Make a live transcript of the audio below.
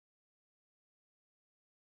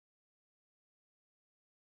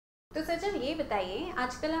तो सर जब ये बताइए,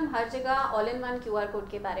 आजकल हम हर जगह all in one QR code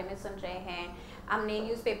के बारे में सुन रहे हैं, हमने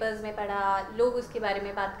न्यूज़पेपर्स में पढ़ा, लोग उसके बारे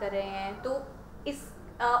में बात कर रहे हैं। तो इस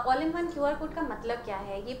all in one QR code का मतलब क्या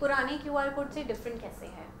है? ये पुराने क्यूआर कोड से डिफरेंट कैसे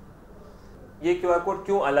है? ये क्यूआर कोड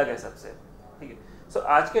क्यों अलग है सबसे? ठीक है। सो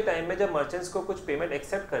आज के टाइम में जब मर्चेंट्स को कुछ पेमेंट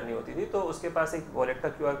एक्सेप्ट करनी होती थी तो उसके पास एक वॉलेट का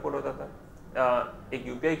क्यूआर कोड होता था, एक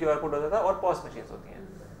यूपीआई क्यूआर कोड होता था और पॉस मशीन्स होती हैं,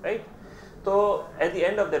 राइट। तो at the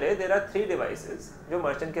end of the day there are 3 devices जो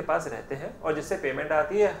मर्चेंट के पास रहते हैं और जिससे पेमेंट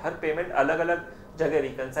आती है। हर पेमेंट अलग अलग जगह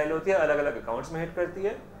रिकनसाइल होती है, अलग अलग अकाउंट्स में हिट करती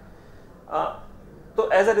है। तो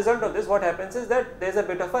as a result of this what happens is that there is a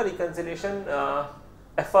bit of a reconciliation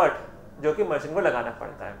effort जो कि मर्चेंट को लगाना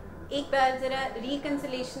पड़ता है। एक बार जरा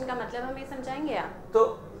रिकंसिलिएशन का मतलब हमें समझाएंगे आप? तो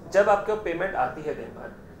जब आपको पेमेंट आती है दिन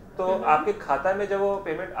भर, तो आपके खाता में जब वो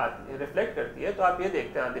पेमेंट आती है, रिफ्लेक्ट करती है, तो आप ये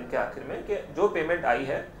देखते हैं दिन के आखिर में कि जो पेमेंट आई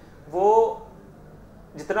है वो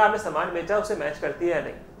जितना आपने सामान बेचा उसे मैच करती है या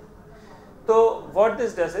नहीं। तो व्हाट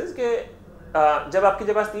दिस डज इज कि जब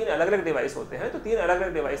आपके पास 3 अलग अलग डिवाइस होते हैं तो 3 अलग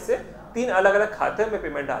अलग डिवाइस से 3 अलग अलग खाते में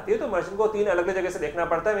पेमेंट आती है। तो मर्चेंट को 3 अलग अलग जगह से देखना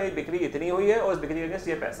पड़ता है, मेरी बिक्री इतनी हुई है और उस बिक्री के अगेंस्ट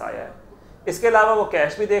ये पैसा आया है। इसके अलावा वो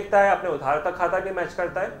कैश भी देखता है, अपने उधार का खाता भी मैच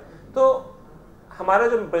करता है। तो हमारा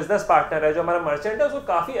जो बिजनेस पार्टनर है, जो हमारा मर्चेंट है, उसको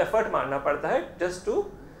काफ़ी एफर्ट मारना पड़ता है जस्ट टू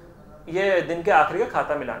ये दिन के आखिरी का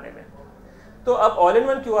खाता मिलाने में। तो अब ऑल इन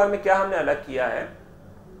वन क्यूआर में क्या हमने अलग किया है?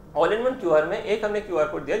 ऑल इन वन क्यूआर में एक हमने क्यूआर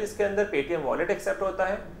कोड दिया जिसके अंदर पेटीएम वॉलेट एक्सेप्ट होता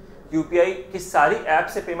है, यूपीआई की सारी ऐप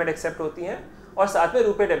से पेमेंट एक्सेप्ट होती हैं और साथ में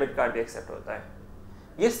रुपए डेबिट कार्ड भी एक्सेप्ट होता है।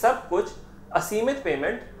 ये सब कुछ असीमित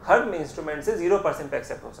पेमेंट हर इंस्ट्रूमेंट से 0% पे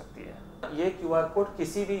एक्सेप्ट हो सकती है। ये क्यूआर कोड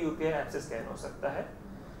किसी भी यूपीआई ऐप से स्कैन हो सकता है।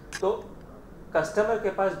 तो कस्टमर के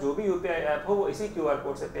पास जो भी यूपीआई ऐप हो वो इसी क्यूआर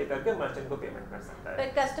कोड से पे करके मर्चेंट को पेमेंट कर सकता है।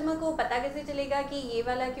 पर कस्टमर को पता कैसे चलेगा कि ये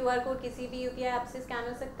वाला क्यूआर कोड किसी भी यूपीआई ऐप से स्कैन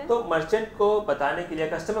हो सकता है? तो मर्चेंट को बताने के लिए,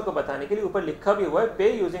 कस्टमर को बताने के लिए ऊपर लिखा भी हुआ है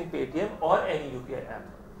पे यूजिंग पेटीएम और एनी यूपीआई ऐप।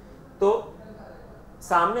 तो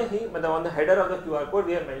सामने ही मतलब on the header of the QR code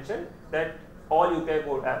we have mentioned that all UPI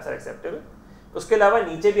code apps are acceptable. उसके अलावा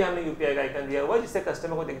नीचे भी हमने यूपीआई का आइकन दिया हुआ है जिससे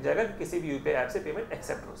कस्टमर को दिख जाएगा कि किसी भी यूपीआई ऐप से पेमेंट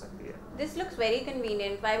एक्सेप्ट हो सकती है। This looks very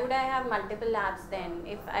convenient. Why would I have multiple apps then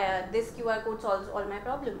if this QR code solves all my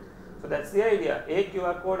problems? So that's the idea. एक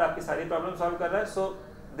QR code आपकी सारी प्रॉब्लम सॉल्व कर रहा है. So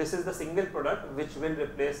this is the single product which will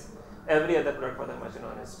replace every other product for the merchant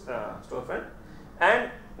on his storefront,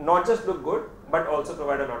 and not just look good but also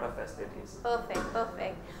provide a lot of facilities. Perfect,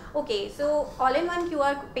 perfect. Okay, so all-in-one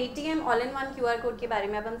QR, Paytm All-in-One QR code के बारे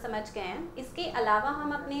में अब हम समझ गए हैं। इसके अलावा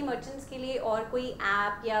हम अपने मर्चेंट्स के लिए और कोई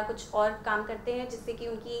ऐप या कुछ और काम करते हैं जिससे कि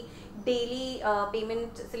उनकी डेली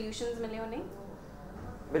पेमेंट सॉल्यूशंस मिले उन्हें?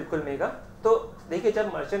 बिल्कुल मेगा। तो देखिए,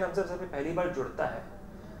 जब मर्चेंट हमसे सबसे पहली बार जुड़ता है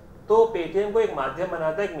तो पेटीएम को एक माध्यम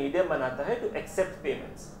बनाता है, एक मीडियम बनाता है टू एक्सेप्ट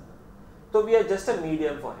पेमेंट्स। तो we are just a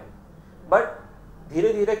medium for him. But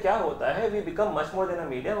धीरे धीरे क्या होता है, we become much more than a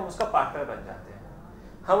medium. हम उसका पार्टनर बन जाते हैं।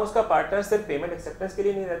 हम उसका पार्टनर सिर्फ पेमेंट एक्सेप्टेंस के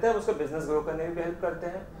लिए नहीं रहते हैं, हम उसको बिजनेस ग्रो करने में भी हेल्प करते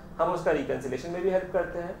हैं, हम उसका रिकंसिलिएशन में भी हेल्प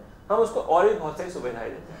करते हैं, हम उसको और भी बहुत सारी सुविधाएं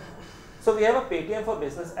देते हैं। So we have a Paytm for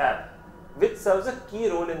business app which serves अ की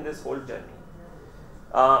role in this whole journey.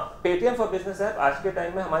 Paytm for business app आज के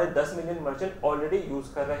टाइम में हमारे 10 मिलियन मर्चेंट ऑलरेडी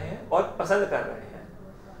यूज कर रहे हैं और पसंद कर रहे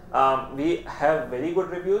हैं। We have very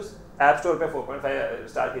good reviews, app store पे 4.5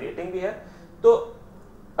 स्टार की रेटिंग भी है। तो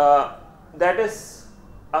that is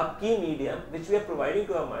a key medium which we are providing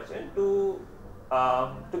to our merchant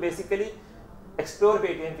to basically explore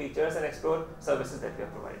Paytm features and explore services that we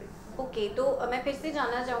are providing. Okay, तो मैं फिर से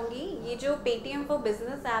जानना चाहूँगी, ये जो Paytm for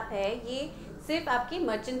Business ऐप है ये सिर्फ आपके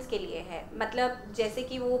मर्चेंट्स के लिए है? मतलब जैसे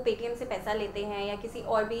कि वो Paytm से पैसा लेते हैं या किसी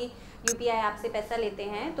और भी यूपीआई ऐप से पैसा लेते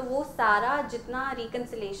हैं तो वो सारा जितना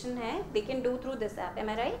रिकंसिलिएशन है they can do through this app,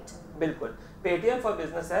 am I right? बिल्कुल। Paytm for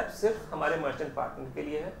Business ऐप सिर्फ हमारे मर्चेंट पार्टनर के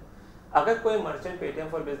लिए है। अगर कोई merchant Paytm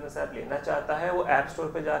for business app लेना चाहता है वो ऐप स्टोर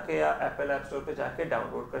पे जाके या एप्पल ऐप स्टोर पे जाके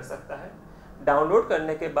डाउनलोड कर सकता है। डाउनलोड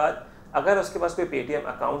करने के बाद अगर उसके पास कोई पेटीएम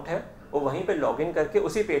अकाउंट है वो वहीं पे लॉगिन करके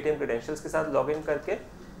उसी पेटीएम क्रेडेंशियल्स के साथ लॉगिन करके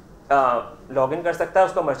लॉगिन कर सकता है,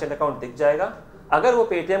 उसका मर्चेंट अकाउंट दिख जाएगा। अगर वो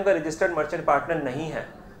पेटीएम का रजिस्टर्ड मर्चेंट पार्टनर नहीं है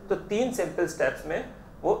तो 3 सिंपल स्टेप्स में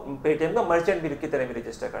वो पेटीएम का मर्चेंट भी की तरह भी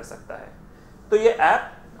रजिस्टर कर सकता है। तो ये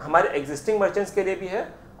ऐप हमारे एग्जिस्टिंग मर्चेंट्स के लिए भी है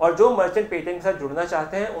और जो मर्चेंट पेटीएम के साथ जुड़ना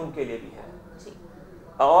चाहते हैं उनके लिए भी है।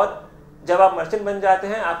 और जब आप मर्चेंट बन जाते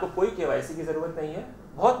हैं आपको कोई केवाईसी की ज़रूरत नहीं है,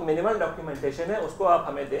 बहुत मिनिमल डॉक्यूमेंटेशन है, उसको आप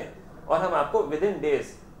हमें दें और हम आपको विद इन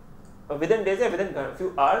डेज या विद इन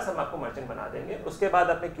फ्यू आवर्स हम आपको मर्चेंट बना देंगे। उसके बाद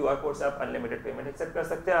अपने क्यूआर कोड से आप अनलिमिटेड पेमेंट एक्सेप्ट कर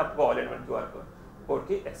सकते हैं, आपको all in one QR code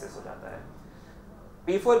की एक्सेस हो जाता है।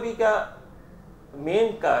 P4B का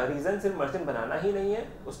मेन का रीजन सिर्फ मर्चेंट बनाना ही नहीं है,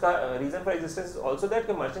 उसका reason for existence also that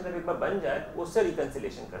कि मर्चेंट जब एक बार बन जाए उससे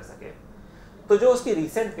रिकंसिलिएशन कर सके। तो जो उसकी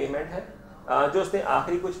रिसेंट पेमेंट है, जो उसने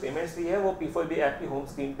आखिरी कुछ पेमेंट्स दी है, वो P4B ऐप की होम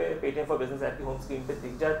स्क्रीन पे, पेटीएम फॉर बिजनेस ऐप की होम स्क्रीन पे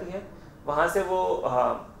दिख जाती है। वहाँ से वो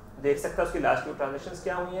देख सकता है उसकी लास्ट few ट्रांजेक्शन्स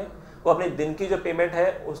क्या हुई हैं, वो अपने दिन की जो पेमेंट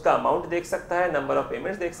है उसका अमाउंट देख सकता है, नंबर ऑफ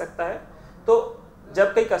पेमेंट्स देख सकता है। तो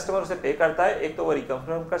जब कई कस्टमर उसे पे करता है, एक तो वो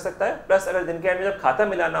रिकन्फर्म कर सकता है, प्लस अगर दिन के एंड में जब खाता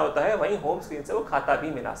मिलाना होता है, वहीं होम स्क्रीन से वो खाता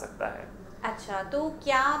भी मिला सकता है। अच्छा, तो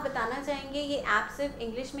क्या बताना चाहेंगे ये ऐप सिर्फ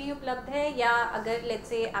इंग्लिश में ही उपलब्ध है, या अगर लेट्स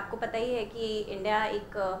से आपको पता ही है कि इंडिया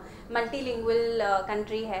एक मल्टीलिंगुअल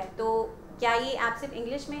कंट्री है, तो क्या ये ऐप सिर्फ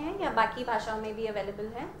इंग्लिश में है या बाकी भाषाओं में भी अवेलेबल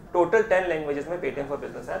है? टोटल 10 लैंग्वेजेस में पेटीएम फॉर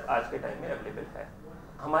बिजनेस ऐप आज के टाइम में अवेलेबल है।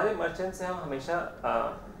 हमारे मर्चेंट से हम हमेशा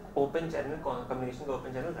ओपन चैनल, कम्युनिकेशन का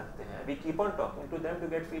ओपन चैनल रखते हैं। We keep on talking to them to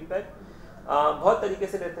get feedback. बहुत तरीके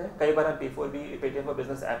से लेते हैं। कई बार हम P4B, Paytm for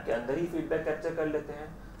business app के अंदर ही फीडबैक कैप्चर कर लेते हैं।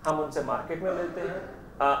 हम उनसे मार्केट में मिलते हैं,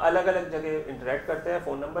 अलग अलग जगह इंटरेक्ट करते हैं,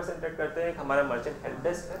 फ़ोन नंबर से इंटरेक्ट करते हैं। हमारा मर्चेंट हेल्प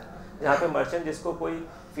डेस्क है, जहाँ पे मर्चेंट जिसको कोई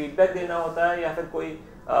फीडबैक देना होता है या फिर कोई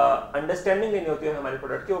अंडरस्टैंडिंग लेनी होती है हमारे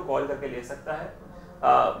प्रोडक्ट की, वो कॉल करके ले सकता है।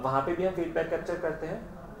 वहाँ पे भी हम फीडबैक कैप्चर करते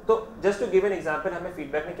हैं। तो just to give an example, हमें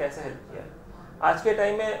फीडबैक ने कैसे हेल्प किया है। आज के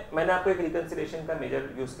टाइम में मैंने आपको एक रिकन्सिलेशन का मेजर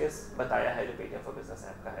यूज केस बताया है जो पेटीएम फॉर बिजनेस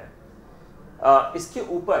ऐप का है। इसके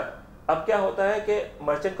ऊपर अब क्या होता है कि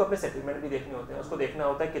मर्चेंट को अपने सेटलमेंट भी देखने होते हैं। उसको देखना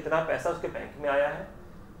होता है कितना पैसा उसके बैंक में आया है,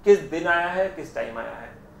 किस दिन आया है, किस टाइम आया है।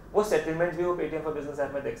 वो सेटलमेंट भी वो पेटीएम फॉर बिजनेस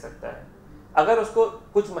ऐप में देख सकता है। अगर उसको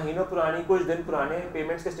कुछ महीनों पुरानी, कुछ दिन पुराने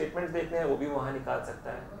पेमेंट्स के स्टेटमेंट्स देखने हैं, वो भी वहाँ निकाल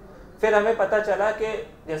सकता है। फिर हमें पता चला कि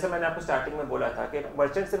जैसे मैंने आपको स्टार्टिंग में बोला था कि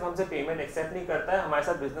मर्चेंट सिर्फ हमसे पेमेंट एक्सेप्ट नहीं करता है, हमारे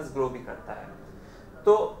साथ बिजनेस ग्रो भी करता है।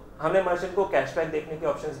 तो हमने मर्चेंट को कैशबैक देखने के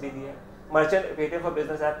ऑप्शंस भी दिए। Merchant Paytm for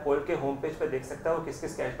business app खोल के होम पेज पर देख सकता है वो किस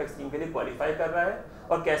किस कैशबैक स्कीम के लिए क्वालिफाई कर रहा है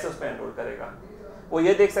और कैसे उसमें एनरोल करेगा। वो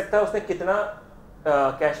ये देख सकता है उसने कितना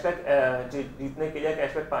कैशबैक जीतने के लिए,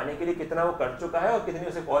 कैशबैक पाने के लिए कितना वो कर चुका है और कितनी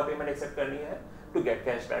उसे और पेमेंट एक्सेप्ट करनी है टू गेट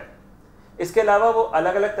कैशबैक। इसके अलावा वो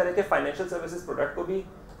अलग अलग तरह के फाइनेंशियल सर्विसेज प्रोडक्ट को भी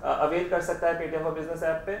अवेल कर सकता है पेटीएम फॉर बिजनेस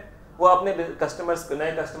ऐप पे। वो अपने कस्टमर्स,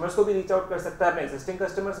 नए कस्टमर्स को भी रीच आउट कर सकता है, अपने एग्जिस्टिंग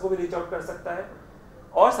कस्टमर्स को भी रीच आउट कर सकता है,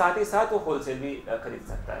 और साथ ही साथ वो होलसेल भी खरीद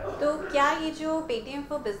सकता है। तो क्या ये जो पेटीएम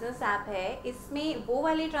फॉर बिजनेस ऐप है, इसमें वो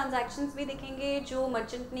वाले ट्रांजैक्शंस भी दिखेंगे जो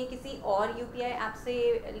मर्चेंट ने किसी और यूपीआई ऐप से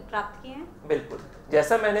प्राप्त किए हैं? बिल्कुल,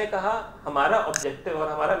 जैसा मैंने कहा, हमारा ऑब्जेक्टिव और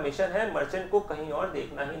हमारा मिशन है मर्चेंट को कहीं और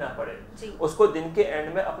देखना ही ना पड़े। उसको दिन के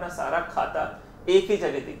एंड में अपना सारा खाता एक ही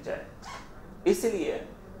जगह दिख जाए। इसलिए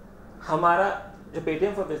हमारा जो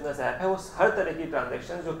पेटीएम फॉर बिजनेस ऐप है वो हर तरह की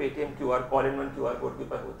ट्रांजैक्शन जो Paytm QR, All-in-One QR code के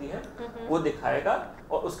ऊपर होती है, वो दिखाएगा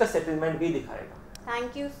और उसका सेटलमेंट भी दिखाएगा।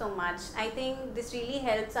 Thank you so much. I think this really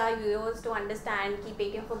helps our viewers to understand कि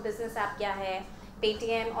पेटीएम फॉर बिजनेस ऐप क्या है,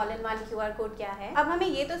 पेटीएम All-in-One QR कोड क्या है। अब हमें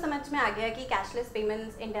ये तो समझ में आ गया कि कैशलेस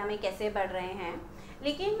पेमेंट्स इंडिया में कैसे बढ़ रहे हैं,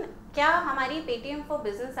 लेकिन क्या हमारी पेटीएम फॉर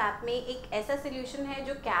बिजनेस ऐप में एक ऐसा सोल्यूशन है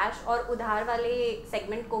जो कैश और उधार वाले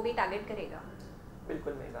सेगमेंट को भी टारगेट करेगा?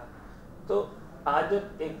 बिल्कुल मेगा। तो आज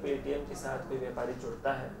जब एक पेटीएम के साथ कोई व्यापारी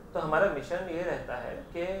जुड़ता है तो हमारा मिशन ये रहता है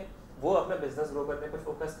कि वो अपना बिजनेस ग्रो करने पर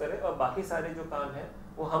फोकस करे और बाकी सारे जो काम है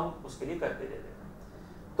वो हम उसके लिए करके दे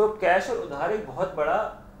दें। तो कैश और उधार एक बहुत बड़ा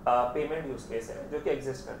पेमेंट यूज केस है जो कि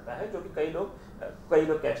एग्जिस्ट करता है, जो कि कई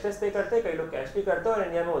लोग कैशलेस पे करते हैं, कई लोग कैश भी करते हैं, और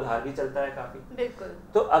इंडिया में उधार भी चलता है काफ़ी। बिल्कुल।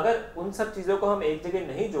 तो अगर उन सब चीज़ों को हम एक जगह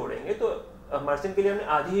नहीं जोड़ेंगे तो मर्चेंट के लिए हमने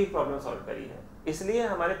आधी ही प्रॉब्लम सॉल्व करी है। इसलिए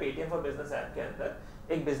हमारे पेटीएम फॉर बिजनेस ऐप के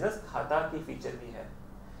अंदर एक बिजनेस खाता की फीचर भी है।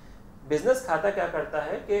 बिजनेस खाता क्या करता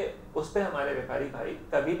है कि उस पर हमारे व्यापारी भाई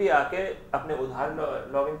कभी भी आके अपने उधार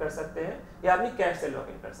लॉग इन कर सकते हैं या अपनी कैश से लॉग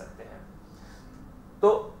इन कर सकते हैं। तो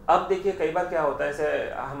अब देखिए कई बार क्या होता है,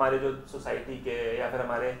 जैसे हमारे जो सोसाइटी के या फिर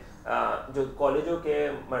हमारे जो कॉलेजों के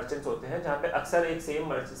मर्चेंट्स होते हैं जहाँ पे अक्सर एक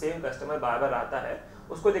सेम कस्टमर बार बार आता है,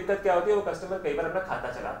 उसको दिक्कत क्या होती है, वो कस्टमर कई बार अपना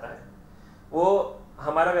खाता चलाता है, वो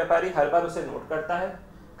हमारा व्यापारी हर बार उसे नोट करता है,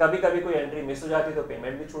 कभी कभी कोई एंट्री मिस हो जाती है तो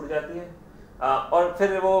पेमेंट भी छूट जाती है, और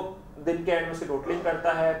फिर वो दिन के एंड में उसकी टोटलिंग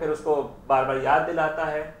करता है, फिर उसको बार बार याद दिलाता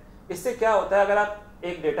है। इससे क्या होता है, अगर आप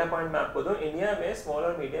एक डेटा पॉइंट मैं आपको दूं, इंडिया में स्मॉल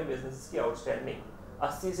और मीडियम बिजनेस की आउटस्टैंडिंग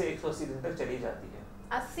 80 से 180 दिन तक चली जाती है।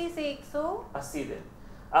 80 से 180 दिन।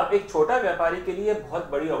 अब एक छोटा व्यापारी के लिए बहुत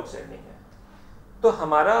बड़ी आउटस्टैंडिंग है। तो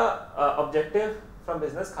हमारा ऑब्जेक्टिव फ्रॉम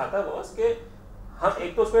बिजनेस खाता वाज कि हम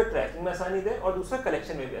एक तो उसको ट्रैकिंग में आसानी दें और दूसरा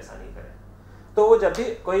कलेक्शन में भी आसानी करें। तो वो जब भी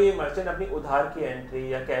कोई मर्चेंट अपनी उधार की एंट्री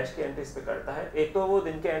या कैश की एंट्री इस पे करता है, एक तो वो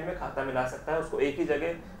दिन के एंड में खाता मिला सकता है, उसको एक ही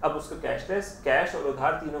जगह, अब उसको कैश और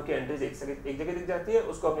उधार तीनों की एंट्रीज एक जगह दिख जाती है,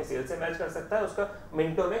 उसको अपनी सेल से मैच कर सकता है, उसका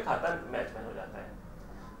मिनटों में खाता मैच हो जाता है।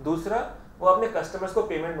 दूसरा, वो अपने कस्टमर्स को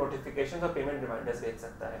पेमेंट नोटिफिकेशन और पेमेंट रिमाइंडर्स भेज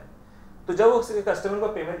सकता है। तो जब उसके कस्टमर को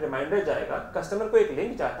पेमेंट रिमाइंडर जाएगा, कस्टमर को एक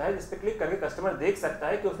लिंक जाता है जिस पे क्लिक करके कस्टमर देख सकता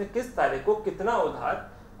है कि उसने किस तारीख को कितना उधार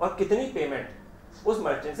और कितनी पेमेंट उस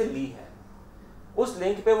मर्चेंट से ली है। उस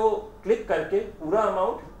लिंक पे वो क्लिक करके पूरा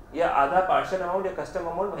अमाउंट या आधा पार्शियल अमाउंट या कस्टम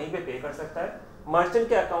अमाउंट वहीं पे पे कर सकता है। मर्चेंट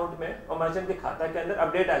के अकाउंट में और मर्चेंट के खाता के अंदर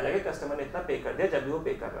अपडेट आ जाएगा कस्टमर ने इतना पे कर दिया जब भी वो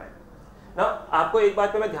पे कर रहा है ना। आपको एक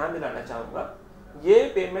बात पे मैं ध्यान दिलाना चाहूँगा, ये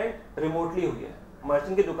पेमेंट रिमोटली हुई है,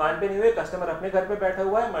 मर्चेंट की दुकान पे नहीं हुई। कस्टमर अपने घर पे बैठा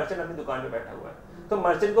हुआ है, मर्चेंट अपनी दुकान पे बैठा हुआ है, तो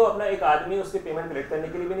मर्चेंट को अपना एक आदमी उसकी पेमेंट कलेक्ट करने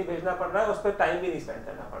के लिए भी नहीं भेजना पड़ रहा है, उस पर टाइम भी नहीं स्पेंड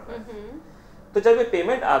करना पड़ रहा है। तो जब ये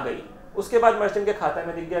पेमेंट आ गई उसके बाद मर्चेंट के खाता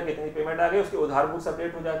में दिख गया कितनी पेमेंट आ गई, उसकी उधार बुक्स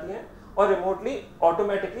अपडेट हो जाती हैं और रिमोटली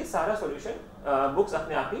ऑटोमेटिकली सारा सॉल्यूशन बुक्स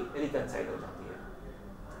अपने आप ही रिकंसाइल हो जाती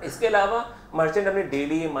है। इसके अलावा मर्चेंट अपने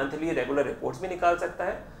डेली, मंथली, रेगुलर रिपोर्ट्स भी निकाल सकता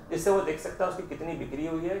है, जिससे वो देख सकता है उसकी कितनी बिक्री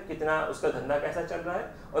हुई है, कितना उसका धंधा कैसा चल रहा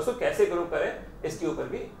है और उसको कैसे ग्रो करे, इसके ऊपर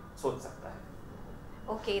भी सोच सकता है।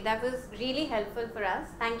 Okay, that was really helpful for us.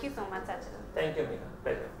 Thank you so much, Sachin. Thank you, Meena.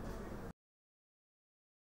 Pleasure.